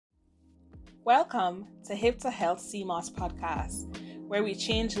Welcome to Hip to Health CMOS podcast, where we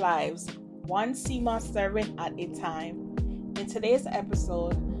change lives one CMOS serving at a time. In today's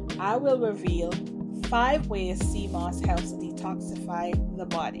episode, I will reveal 5 ways CMOS helps detoxify the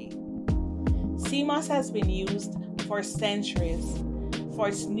body. CMOS has been used for centuries for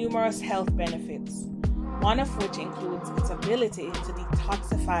its numerous health benefits, one of which includes its ability to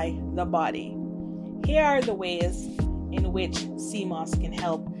detoxify the body. Here are the ways in which CMOS can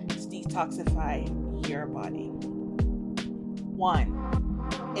help to detoxify your body.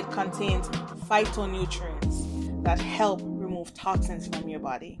 1. It contains phytonutrients that help remove toxins from your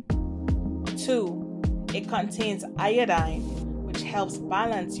body. 2. It contains iodine, which helps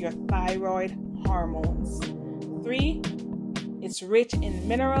balance your thyroid hormones. 3. It's rich in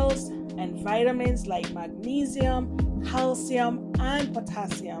minerals and vitamins like magnesium, calcium, and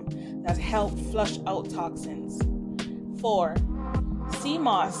potassium that help flush out toxins. 4.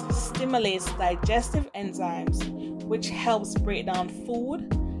 CMOS stimulates digestive enzymes, which helps break down food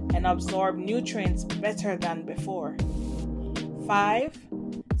and absorb nutrients better than before. 5.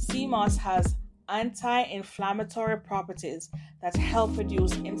 CMOS has anti-inflammatory properties that help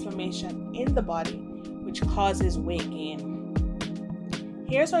reduce inflammation in the body, which causes weight gain.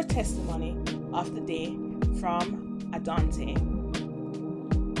 Here's our testimony of the day from Adante.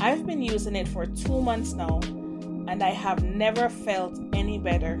 I've been using it for 2 months now, and I have never felt any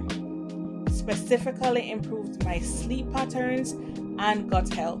better. Specifically improved my sleep patterns and gut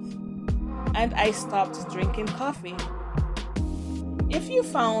health. And I stopped drinking coffee. If you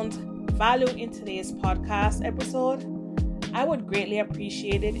found value in today's podcast episode, I would greatly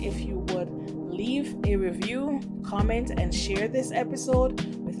appreciate it if you would leave a review, comment, and share this episode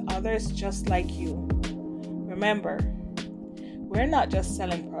with others just like you. Remember, we're not just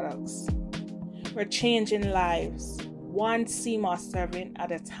selling products. We're changing lives, one CMOS serving at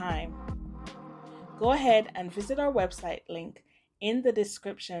a time. Go ahead and visit our website link in the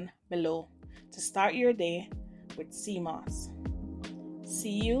description below to start your day with CMOS.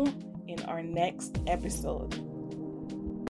 See you in our next episode.